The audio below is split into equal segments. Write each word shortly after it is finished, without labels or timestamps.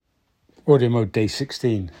Audio mode day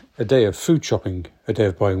 16. A day of food shopping, a day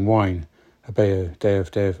of buying wine, a day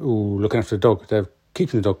of looking after the dog, a day of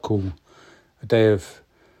keeping the dog cool, a day of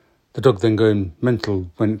the dog then going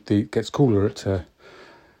mental when it gets cooler at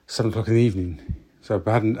 7 o'clock in the evening. So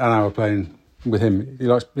I had an hour playing with him. He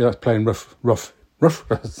likes playing rough.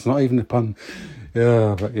 It's not even a pun.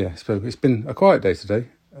 Yeah, but yeah, so it's been a quiet day today,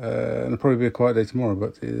 and it'll probably be a quiet day tomorrow.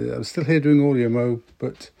 But I'm still here doing audio mode,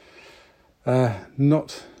 but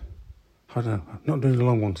not doing a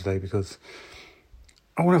long one today because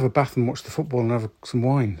I want to have a bath and watch the football and have some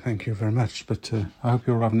wine. Thank you very much. But I hope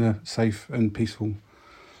you're all having a safe and peaceful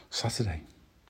Saturday.